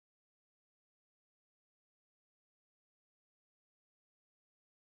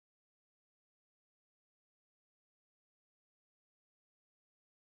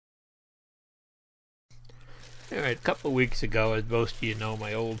Alright, a couple of weeks ago, as most of you know,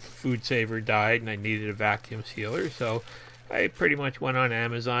 my old FoodSaver died and I needed a vacuum sealer, so I pretty much went on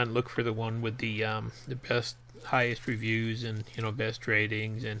Amazon, looked for the one with the best, highest reviews and, best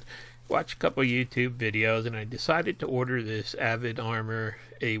ratings, and watched a couple of YouTube videos, and I decided to order this Avid Armor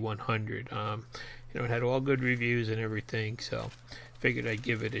A100. It had all good reviews and everything, so figured I'd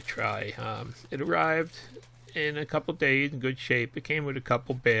give it a try. It arrived in a couple days in good shape. It came with a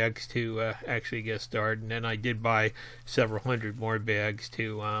couple bags to actually get started, and then I did buy several hundred more bags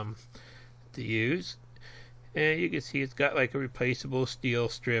to use. And you can see it's got like a replaceable steel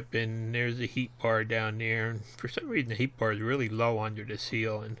strip, and there's a heat bar down there, and for some reason the heat bar is really low under the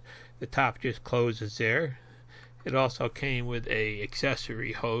seal and the top just closes there. It also came with a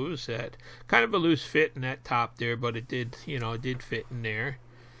accessory hose that kind of a loose fit in that top there, but it did fit in there.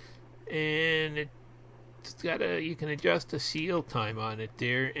 And it's got you can adjust the seal time on it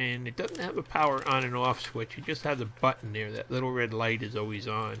there, and it doesn't have a power on and off switch. It just has a button there. That little red light is always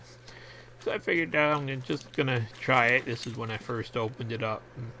on. So I figured I'm just gonna try it. This is when I first opened it up.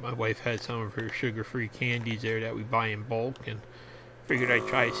 My wife had some of her sugar-free candies there that we buy in bulk, and figured I'd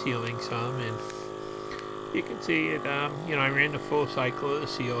try sealing some. And you can see it. I ran the full cycle of the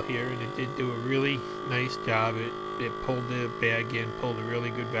seal here, and it did do a really nice job. It pulled the bag in, pulled a really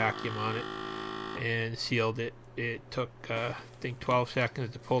good vacuum on it, and sealed it. It took I think 12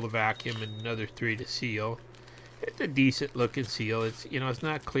 seconds to pull the vacuum and another 3 to seal. It's a decent looking seal. It's it's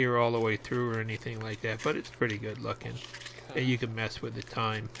not clear all the way through or anything like that, but it's pretty good looking. And you can mess with the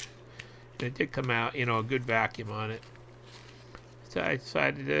time. And it did come out, a good vacuum on it. So I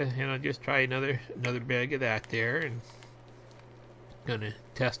decided to just try another bag of that there, and gonna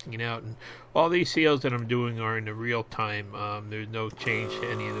testing it out. And all these seals that I'm doing are in the real time. There's no change to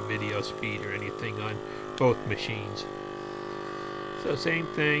any of the video speed or anything on both machines. So same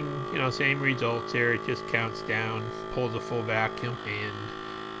thing, same results there. It just counts down, pulls a full vacuum,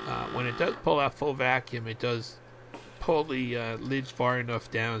 and when it does pull that full vacuum, it does pull the lid far enough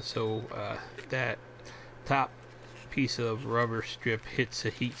down so that top piece of rubber strip hits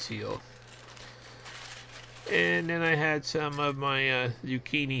the heat seal. And then I had some of my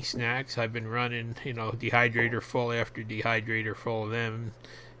zucchini snacks. I've been running, dehydrator full after dehydrator full of them,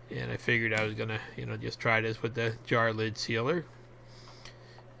 and I figured I was gonna, just try this with the jar lid sealer.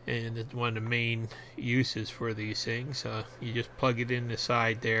 And it's one of the main uses for these things. You just plug it in the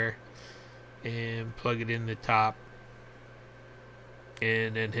side there and plug it in the top,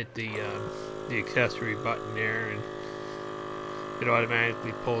 and then hit the accessory button there, and it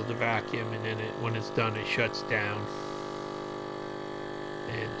automatically pulls the vacuum, and then when it's done, it shuts down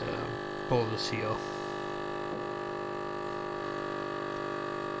and pulls the seal.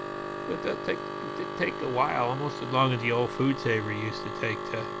 But that did take a while, almost as long as the old FoodSaver used to take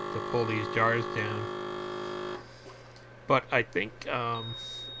to pull these jars down. But I think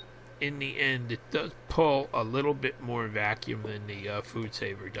in the end it does pull a little bit more vacuum than the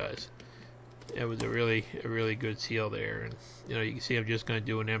FoodSaver does. It was a really good seal there, and you can see I'm just going to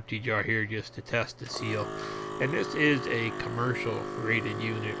do an empty jar here just to test the seal. And this is a commercial rated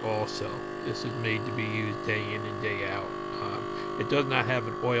unit also. This is made to be used day in and day out. It does not have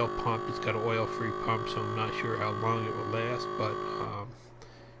an oil pump. It's got an oil-free pump, so I'm not sure how long it will last, but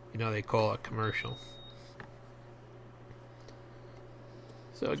they call it commercial.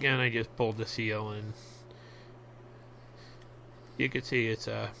 So again, I just pulled the seal, and you can see it's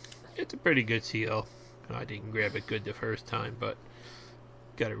a pretty good seal. I didn't grab it good the first time, but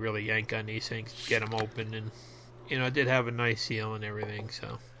got to really yank on these things to get them open, and it did have a nice seal and everything,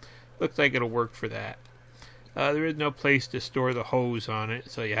 so looks like it'll work for that. There is no place to store the hose on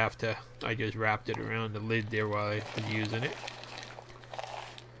it, so I just wrapped it around the lid there while I was using it.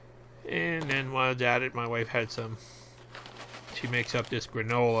 And then while I was at it, my wife had she makes up this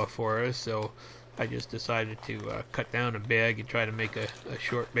granola for us, so I just decided to cut down a bag and try to make a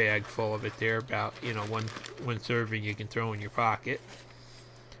short bag full of it there, about one serving you can throw in your pocket.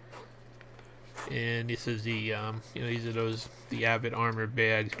 And this is the these are the Avid Armor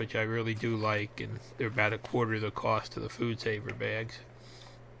bags, which I really do like, and they're about a quarter of the cost of the FoodSaver bags.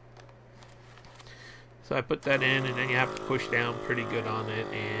 So I put that in, and then you have to push down pretty good on it,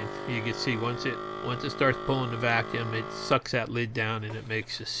 and you can see once it starts pulling the vacuum, it sucks that lid down and it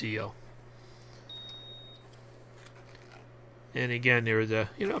makes a seal. And again, there is a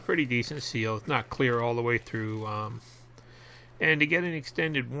pretty decent seal. It's not clear all the way through. And to get an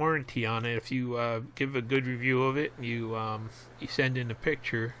extended warranty on it, if you give a good review of it, you send in a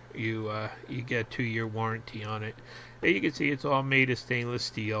picture, you get a 2-year warranty on it. And you can see it's all made of stainless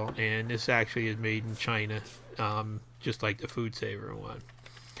steel, and this actually is made in China, just like the FoodSaver one.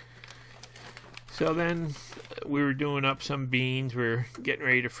 So then we were doing up some beans. We are getting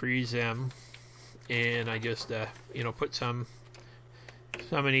ready to freeze them, and I just put some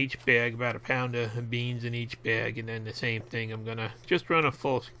in each bag, about a pound of beans in each bag, and then the same thing. I'm gonna just run a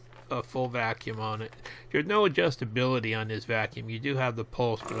full vacuum on it. There's no adjustability on this vacuum. You do have the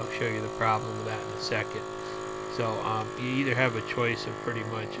pulse, but I'll show you the problem with that in a second. So you either have a choice of pretty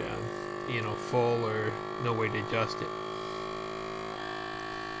much full or no way to adjust it.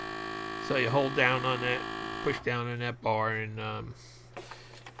 So you hold down on that, push down on that bar, and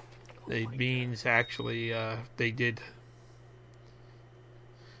the beans actually they did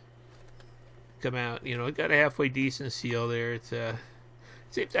come out. It got a halfway decent seal there. It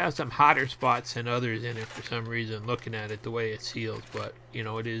seems to have some hotter spots than others in it for some reason, looking at it the way it seals, but it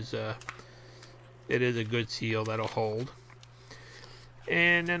is a good seal that'll hold.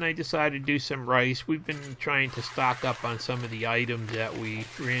 And then I decided to do some rice. We've been trying to stock up on some of the items that we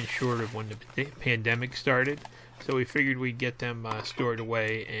ran short of when the pandemic started. So we figured we'd get them stored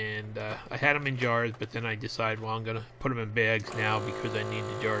away. And I had them in jars, but then I decided, well, I'm going to put them in bags now because I need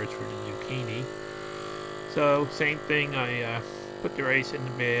the jars for the zucchini. So same thing, I put the rice in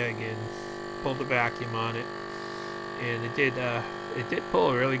the bag and pulled the vacuum on it. And it did pull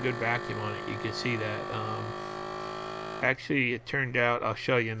a really good vacuum on it. You can see that. Actually, it turned out, I'll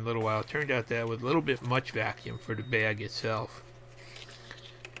show you in a little while, it turned out that was a little bit much vacuum for the bag itself.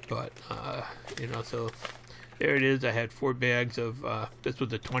 But, so there it is. I had 4 bags of, this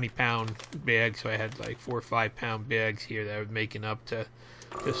was a 20-pound bag, so I had like 4 or 5-pound bags here that I was making up to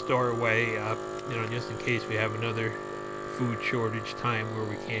store away, just in case we have another food shortage time where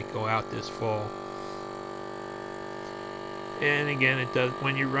we can't go out this fall. And again, it does,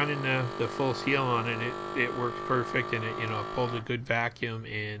 when you're running the full seal on it, it works perfect, and it pulls a good vacuum,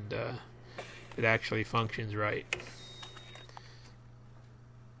 and it actually functions right.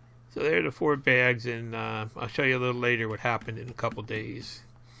 So there are the 4 bags, and I'll show you a little later what happened in a couple days.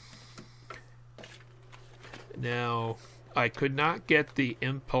 Now, I could not get the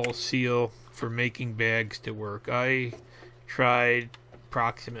impulse seal for making bags to work. I tried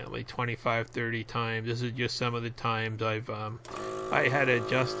approximately 25-30 times. This is just some of the times I had to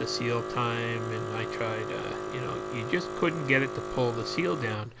adjust the seal time, and I tried you just couldn't get it to pull the seal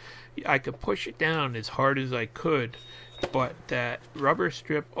down. I could push it down as hard as I could, but that rubber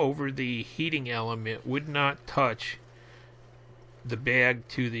strip over the heating element would not touch the bag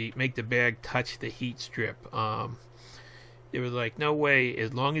make the bag touch the heat strip. It was like, no way,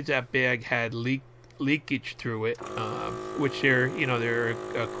 as long as that bag had leakage through it, which they're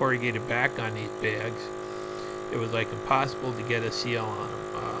corrugated back on these bags, it was like impossible to get a seal on them.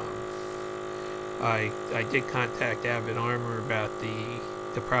 I did contact Avid Armor about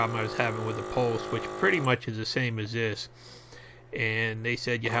the problem I was having with the pulse, which pretty much is the same as this, and they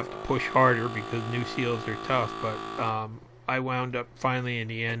said you have to push harder because new seals are tough. But I wound up finally in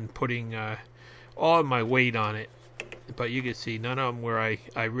the end putting all of my weight on it. But you can see none of them where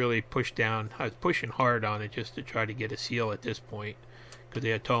I really pushed down. I was pushing hard on it just to try to get a seal at this point, because they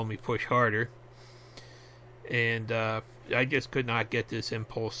had told me push harder. And I just could not get this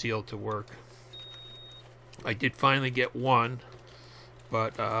impulse seal to work. I did finally get one,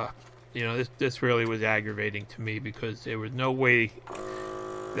 but this really was aggravating to me, because there was no way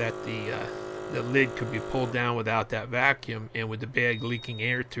that the lid could be pulled down without that vacuum, and with the bag leaking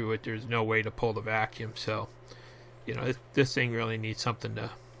air through it, there's no way to pull the vacuum. So this thing really needs something to,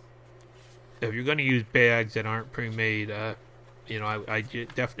 if you're going to use bags that aren't pre-made, I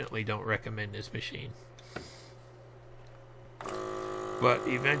definitely don't recommend this machine. But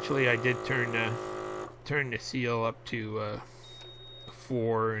eventually I did turn the seal up to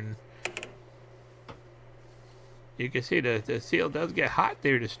 4, and you can see the seal does get hot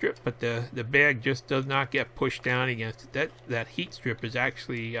there to strip, but the bag just does not get pushed down against it. That heat strip is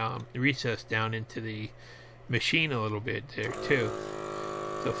actually recessed down into the machine a little bit there too.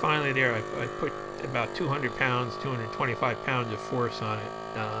 So finally there I put about 200 pounds, 225 pounds of force on it,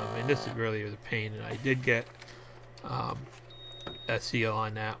 and this is really the pain, and I did get a seal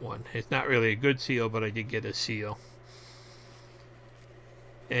on that one. It's not really a good seal, but I did get a seal.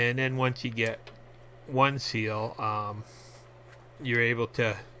 And then once you get one seal, you're able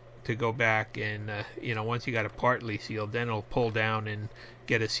to go back and once you got it partly sealed, then it'll pull down and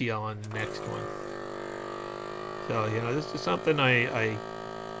get a seal on the next one. So this is something I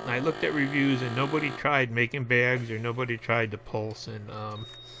looked at reviews, and nobody tried making bags, or nobody tried the pulse, and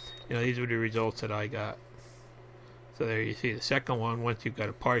these were the results that I got. So there you see the second one. Once you've got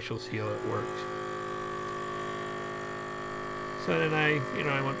a partial seal, it works. So then I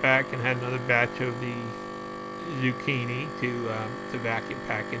went back and had another batch of the zucchini to vacuum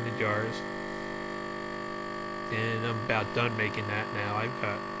pack into jars. and I'm about done making that now.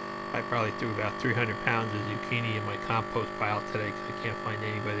 I probably threw about 300 pounds of zucchini in my compost pile today because I can't find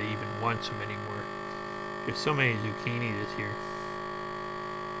anybody that even wants them anymore. There's so many zucchini this year.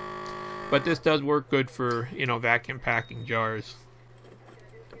 But this does work good for, you know, vacuum packing jars.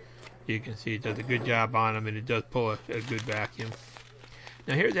 You can see it does a good job on them, and it does pull a good vacuum.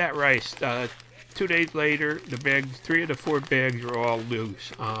 Now here's that rice. 2 days later, the bags, 3 of the 4 bags were all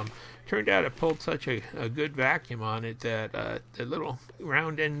loose. Turned out it pulled such a good vacuum on it that the little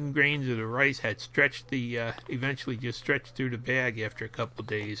round end grains of the rice had stretched eventually just stretched through the bag after a couple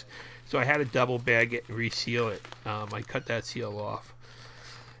days. So I had to double bag it and reseal it. I cut that seal off.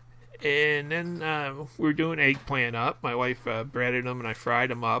 And then we were doing eggplant up. My wife breaded them and I fried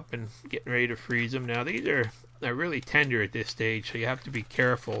them up and getting ready to freeze them. Now these are really tender at this stage, so you have to be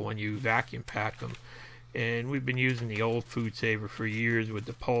careful when you vacuum pack them. And we've been using the old FoodSaver for years with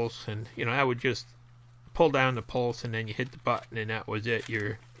the pulse, and you know I would just pull down the pulse and then you hit the button and that was it.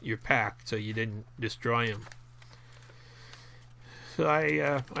 You're packed, so you didn't destroy them. So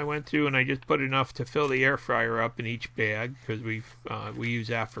I went through and I just put enough to fill the air fryer up in each bag because we use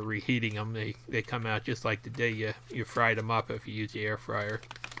that for reheating them. They come out just like the day you fried them up if you use the air fryer.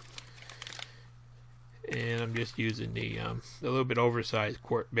 And I'm just using the little bit oversized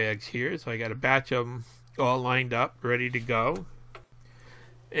quart bags here. So I got a batch of them all lined up, ready to go.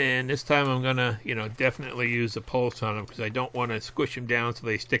 And this time I'm gonna, you know, definitely use the pulse on them because I don't want to squish them down so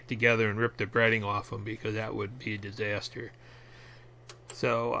they stick together and rip the breading off them because that would be a disaster.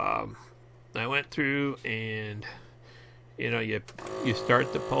 So I went through and, you know, you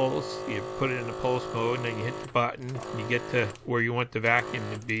start the pulse, you put it in the pulse mode, and then you hit the button, and you get to where you want the vacuum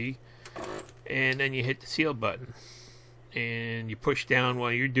to be, and then you hit the seal button, and you push down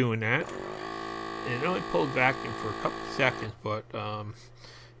while you're doing that. And it only pulled vacuum for a couple of seconds, but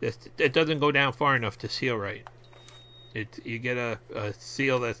it doesn't go down far enough to seal right. You get a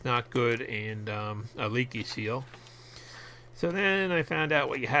seal that's not good and a leaky seal. So then I found out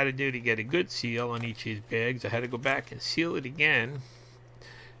what you had to do to get a good seal on each of these bags. I had to go back and seal it again.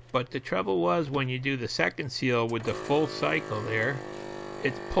 But the trouble was when you do the second seal with the full cycle there,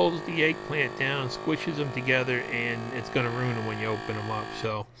 it pulls the eggplant down, squishes them together, and it's going to ruin them when you open them up.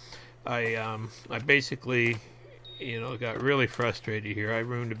 So I basically, you know, got really frustrated here. I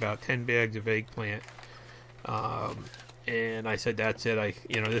ruined about 10 bags of eggplant. And I said, that's it.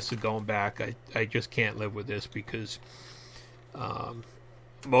 You know, this is going back. I just can't live with this because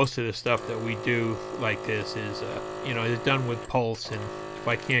most of the stuff that we do like this is, you know, is done with pulse, and if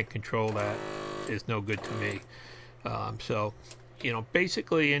I can't control that, it's no good to me. So, you know,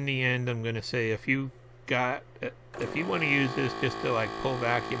 basically in the end, I'm going to say if you want to use this just to like pull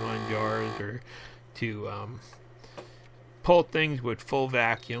vacuum on jars or to pull things with full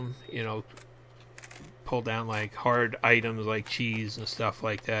vacuum, you know, pull down like hard items like cheese and stuff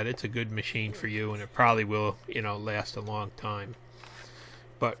like that, it's a good machine for you, and it probably will, you know, last a long time.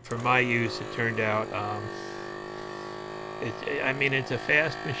 But for my use, it turned out I mean, it's a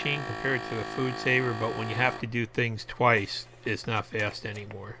fast machine compared to a FoodSaver, but when you have to do things twice, it's not fast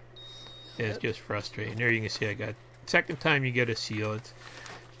anymore. It's just frustrating. There you can see I got second time you get a seal. You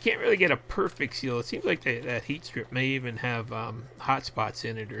can't really get a perfect seal. It seems like that heat strip may even have hot spots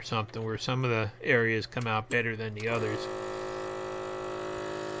in it or something, where some of the areas come out better than the others.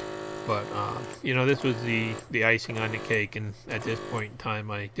 But you know, this was the icing on the cake, and at this point in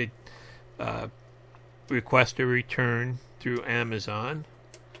time, I did request a return through Amazon,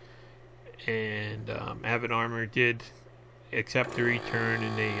 and Avid Armor did accept the return,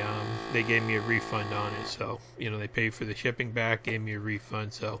 and they gave me a refund on it. So, you know, they paid for the shipping back, gave me a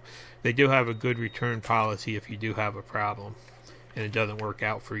refund. So they do have a good return policy if you do have a problem and it doesn't work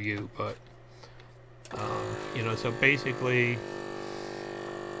out for you. But you know, so basically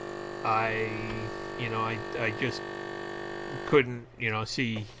I just couldn't, you know,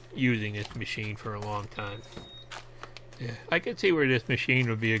 see using this machine for a long time. Yeah, I could see where this machine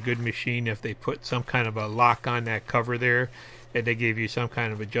would be a good machine if they put some kind of a lock on that cover there, and they gave you some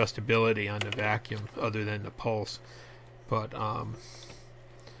kind of adjustability on the vacuum other than the pulse. But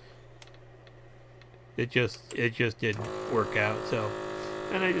it just didn't work out. So,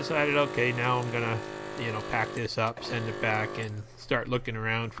 and I decided, okay, now I'm gonna, you know, pack this up, send it back, and start looking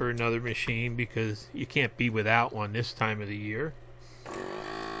around for another machine, because you can't be without one this time of the year.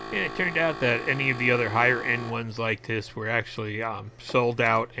 And it turned out that any of the other higher end ones like this were actually sold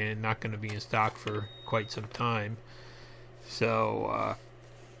out and not going to be in stock for quite some time. So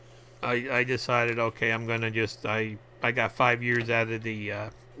I decided, okay, I'm going to just, I got 5 years out of the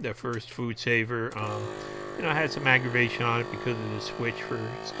first FoodSaver. You know, I had some aggravation on it because of the switch for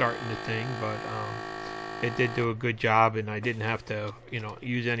starting the thing, but it did do a good job, and I didn't have to,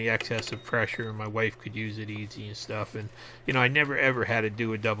 use any excessive pressure, and my wife could use it easy and stuff. And I never ever had to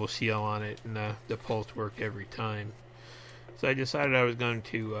do a double seal on it, and the pulse worked every time. So I decided I was going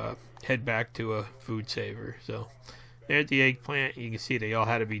to head back to a FoodSaver. So there's the eggplant. You can see they all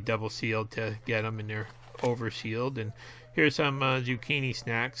had to be double sealed to get them, and they're over sealed. And here's some zucchini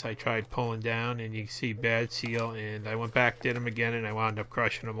snacks I tried pulling down, and you can see bad seal, and I went back, did them again, and I wound up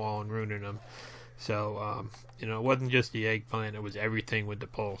crushing them all and ruining them. So it wasn't just the eggplant, it was everything with the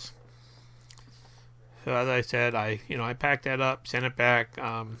pulse. So as I said, I packed that up, sent it back,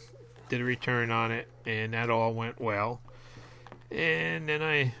 did a return on it, and that all went well. And then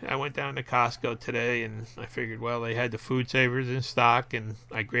I went down to Costco today, and I figured, well, they had the FoodSavers in stock, and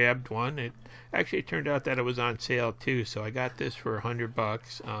I grabbed one. It actually turned out that it was on sale too, so I got this for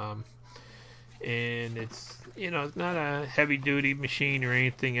 $100. And it's it's not a heavy duty machine or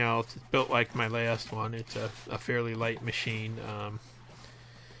anything else. It's built like my last one. It's a fairly light machine,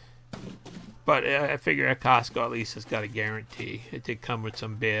 but I figure at Costco at least it's got a guarantee. It did come with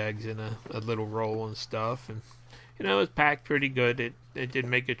some bags and a little roll and stuff, and it was packed pretty good. It did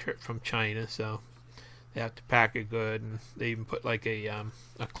make a trip from China, so they have to pack it good, and they even put like a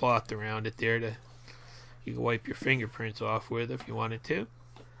cloth around it there to you can wipe your fingerprints off with if you wanted to.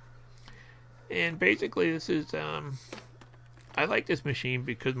 And basically this is I like this machine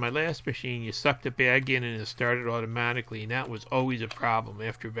because my last machine, you suck the bag in and it started automatically, and that was always a problem.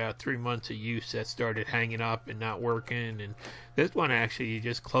 After about 3 months of use, that started hanging up and not working. And this one, actually, you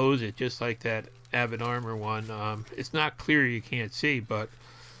just close it just like that Avid Armor one. It's not clear, you can't see, but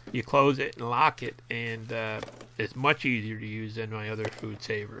you close it and lock it, and it's much easier to use than my other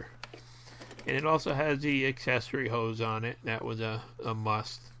FoodSaver. And it also has the accessory hose on it. That was a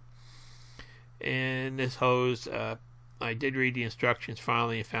must. And this hose, I did read the instructions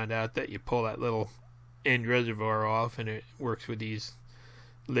finally and found out that you pull that little end reservoir off, and it works with these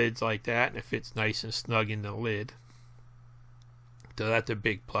lids like that, and it fits nice and snug in the lid. So that's a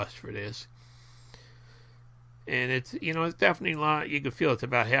big plus for this. And it's it's definitely a lot. You can feel it's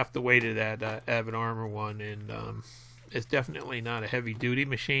about half the weight of that Avid Armor one, and it's definitely not a heavy duty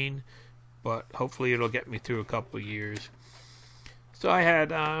machine, but hopefully it'll get me through a couple of years. So I had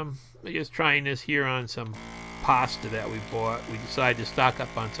just trying this here on some pasta that we bought. We decided to stock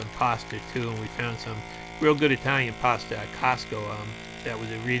up on some pasta too, and we found some real good Italian pasta at Costco that was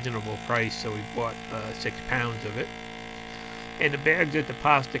a reasonable price, so we bought 6 pounds of it. And the bags that the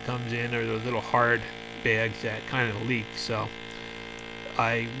pasta comes in are those little hard bags that kind of leak, so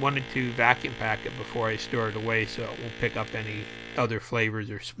I wanted to vacuum pack it before I store it away so it won't pick up any other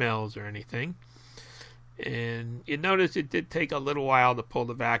flavors or smells or anything. And you notice it did take a little while to pull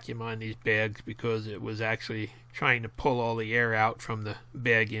the vacuum on these bags because it was actually trying to pull all the air out from the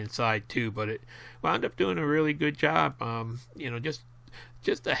bag inside too, but it wound up doing a really good job.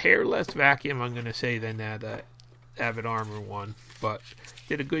 Just a hair less vacuum, I'm going to say, than that Avid Armor one, but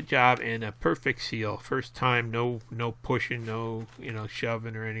did a good job and a perfect seal. First time, no pushing, no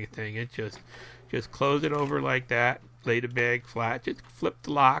shoving or anything. It just close it over like that, lay the bag flat, just flip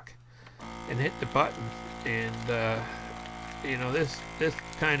the lock and hit the button, and this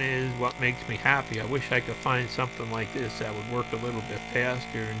kind of is what makes me happy. I wish I could find something like this that would work a little bit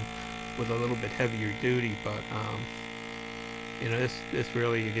faster and with a little bit heavier duty, but this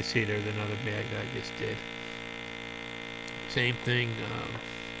really, you can see there's another bag that I just did. Same thing.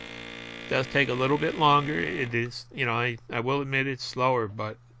 Does take a little bit longer. It is, I will admit it's slower,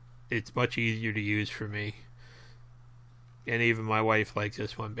 but it's much easier to use for me, and even my wife likes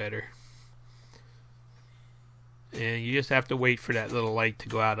this one better. And you just have to wait for that little light to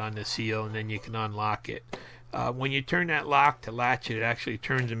go out on the seal, and then you can unlock it. When you turn that lock to latch it, it actually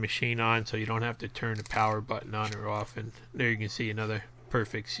turns the machine on, so you don't have to turn the power button on or off. And there you can see another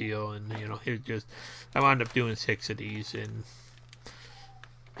perfect seal. And I wound up doing 6 of these, and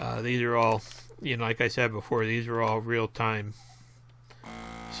these are all, like I said before, these are all real-time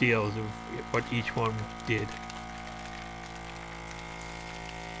seals of what each one did.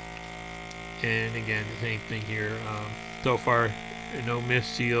 And again, the same thing here. So far, no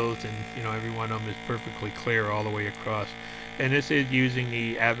missed seals, and every one of them is perfectly clear all the way across. And this is using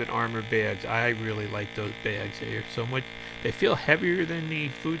the Avid Armor bags. I really like those bags. They're so much. They feel heavier than the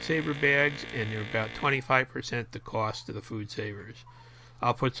FoodSaver bags, and they're about 25% the cost of the FoodSavers.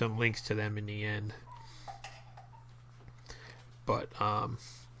 I'll put some links to them in the end. But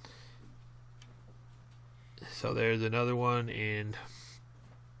so there's another one, and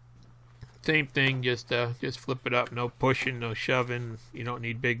same thing, just flip it up, no pushing, no shoving. You don't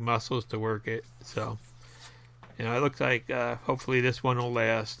need big muscles to work it. So, it looks like hopefully this one will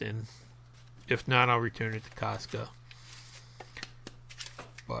last, and If not, I'll return it to Costco.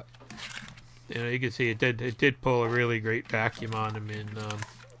 But you can see it did pull a really great vacuum on them, and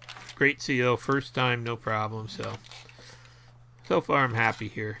great seal, first time, no problem. So far I'm happy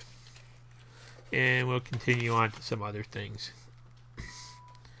here, and we'll continue on to some other things.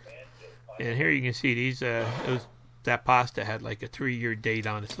 And here you can see these that pasta had like a 3-year date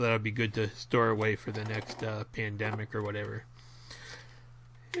on it, so that'll be good to store away for the next pandemic or whatever.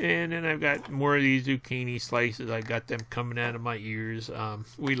 And then I've got more of these zucchini slices. I got them coming out of my ears.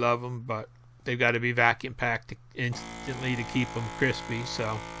 We love them, but they've got to be vacuum packed instantly to keep them crispy.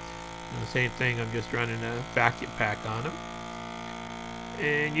 So the same thing, I'm just running a vacuum pack on them.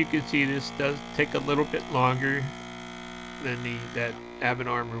 And you can see this does take a little bit longer than that Avid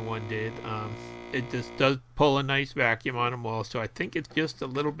Armor one did. It just does pull a nice vacuum on them all, so I think it's just a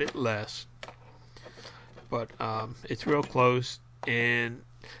little bit less. But it's real close, and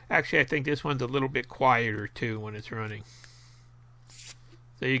actually I think this one's a little bit quieter too when it's running.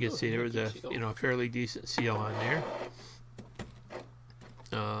 So you can see there was a fairly decent seal on there.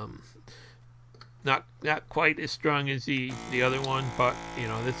 Not quite as strong as the other one, but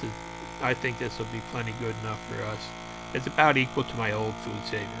I think this will be plenty good enough for us. It's about equal to my old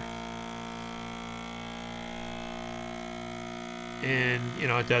FoodSaver. And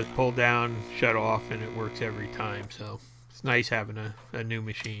it does pull down, shut off, and it works every time, so it's nice having a new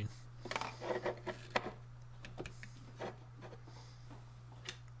machine.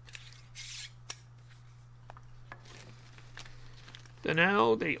 So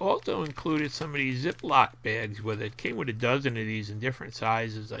now they also included some of these Ziploc bags with it. Came with a dozen of these in different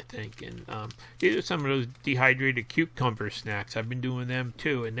sizes, I think. And these are some of those dehydrated cucumber snacks. I've been doing them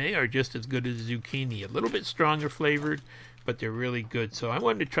too, and they are just as good as zucchini. A little bit stronger flavored, but they're really good. So I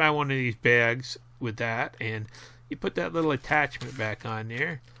wanted to try one of these bags with that, and you put that little attachment back on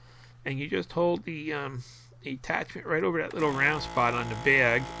there, and you just hold the attachment right over that little round spot on the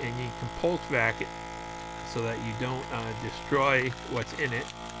bag, and you can pulse vac it so that you don't destroy what's in it.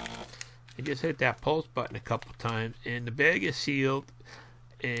 And just hit that pulse button a couple times, and the bag is sealed.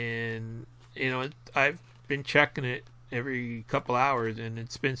 And I've been checking it every couple hours, and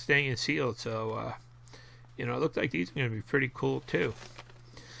it's been staying sealed. So it looks like these are going to be pretty cool too.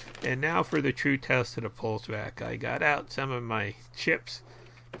 And now for the true test of the pulse vac. I got out some of my chips,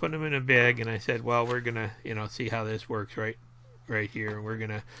 put them in a bag, and I said, well, we're gonna see how this works right here, and we're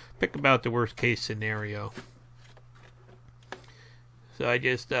gonna pick about the worst case scenario. So I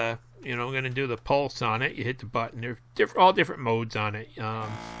just I'm gonna do the pulse on it. You hit the button. There's all different modes on it.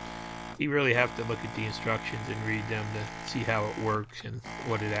 You really have to look at the instructions and read them to see how it works and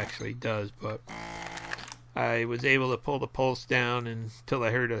what it actually does. But I was able to pull the pulse down until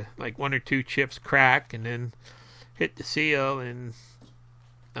I heard like 1 or 2 chips crack, and then hit the seal, and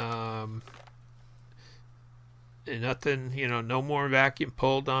nothing, no more vacuum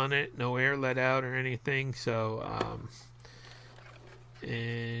pulled on it, no air let out or anything. So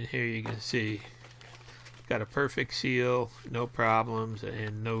and here you can see got a perfect seal, no problems,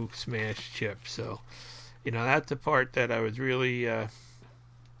 and no smashed chips. So that's the part that I was really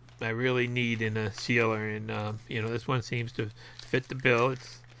I really need in a sealer, and this one seems to fit the bill.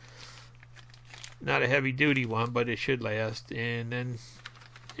 It's not a heavy duty one, but it should last. And then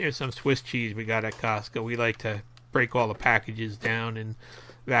here's some Swiss cheese we got at Costco. We like to break all the packages down and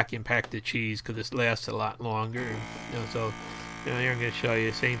vacuum pack the cheese because it lasts a lot longer. So here I'm going to show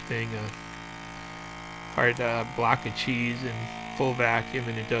you the same thing. Hard block of cheese and full vacuum,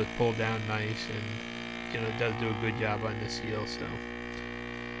 and it does pull down nice, and it does do a good job on the seal. So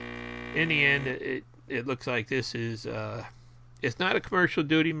in the end, it looks like this is it's not a commercial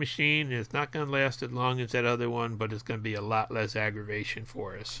duty machine. It's not going to last as long as that other one, but it's going to be a lot less aggravation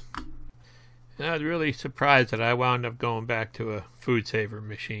for us. And I was really surprised that I wound up going back to a FoodSaver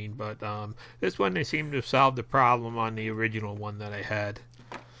machine, but this one, they seem to have solved the problem on the original one that I had.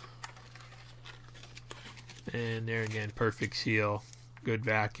 And there again, perfect seal, good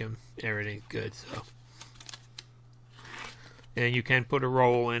vacuum, everything's good. So, and you can put a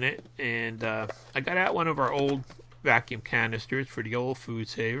roll in it. And I got out one of our old vacuum canisters for the old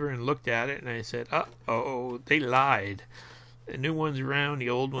FoodSaver and looked at it, and I said, uh-oh, they lied. The new one's round, the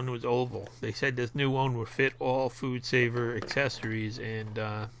old one was oval. They said this new one would fit all FoodSaver accessories, and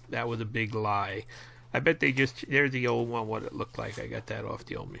that was a big lie. I bet they just, there's the old one, what it looked like. I got that off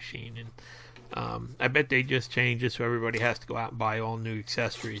the old machine, and I bet they just changed it so everybody has to go out and buy all new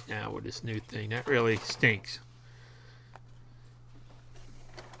accessories now with this new thing. That really stinks.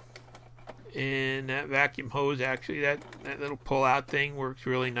 And that vacuum hose, actually, that little pull-out thing works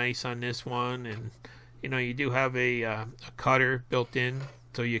really nice on this one. And you do have a cutter built in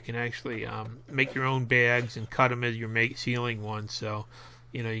so you can actually make your own bags and cut them as you're sealing one. So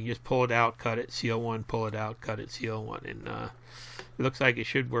you can just pull it out, cut it, seal one, pull it out, cut it, seal one, and it looks like it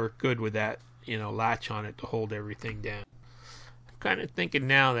should work good with that latch on it to hold everything down. I'm kind of thinking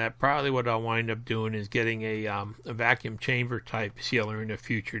now that probably what I'll wind up doing is getting a vacuum chamber type sealer in the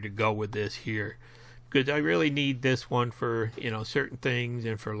future to go with this here, because I really need this one for certain things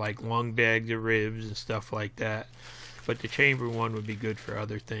and for like long bags of ribs and stuff like that. But the chamber one would be good for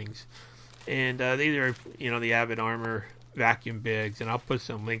other things. And these are the Avid Armor vacuum bags, and I'll put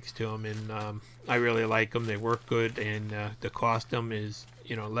some links to them. And I really like them. They work good, and the cost of them is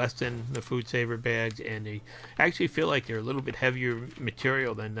less than the FoodSaver bags, and they actually feel like they're a little bit heavier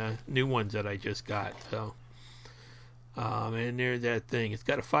material than the new ones that I just got. So and there's that thing. It's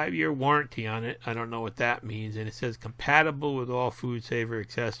got a 5-year warranty on it. I don't know what that means. And it says compatible with all FoodSaver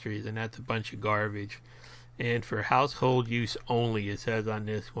accessories, and that's a bunch of garbage. And for household use only, it says on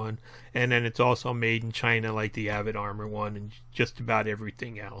this one. And then it's also made in China like the Avid Armor one and just about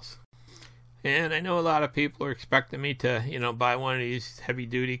everything else. And I know a lot of people are expecting me to buy one of these heavy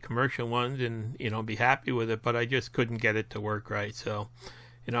duty commercial ones and be happy with it, but I just couldn't get it to work right. So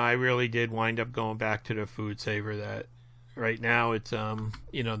I really did wind up going back to the FoodSaver. That right now it's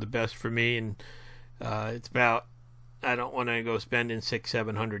the best for me, and it's about, I don't want to go spending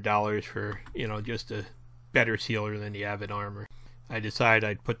 $600-700 for just a better sealer than the Avid Armor. I decided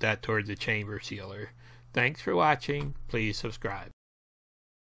I'd put that towards the chamber sealer. Thanks for watching. Please subscribe.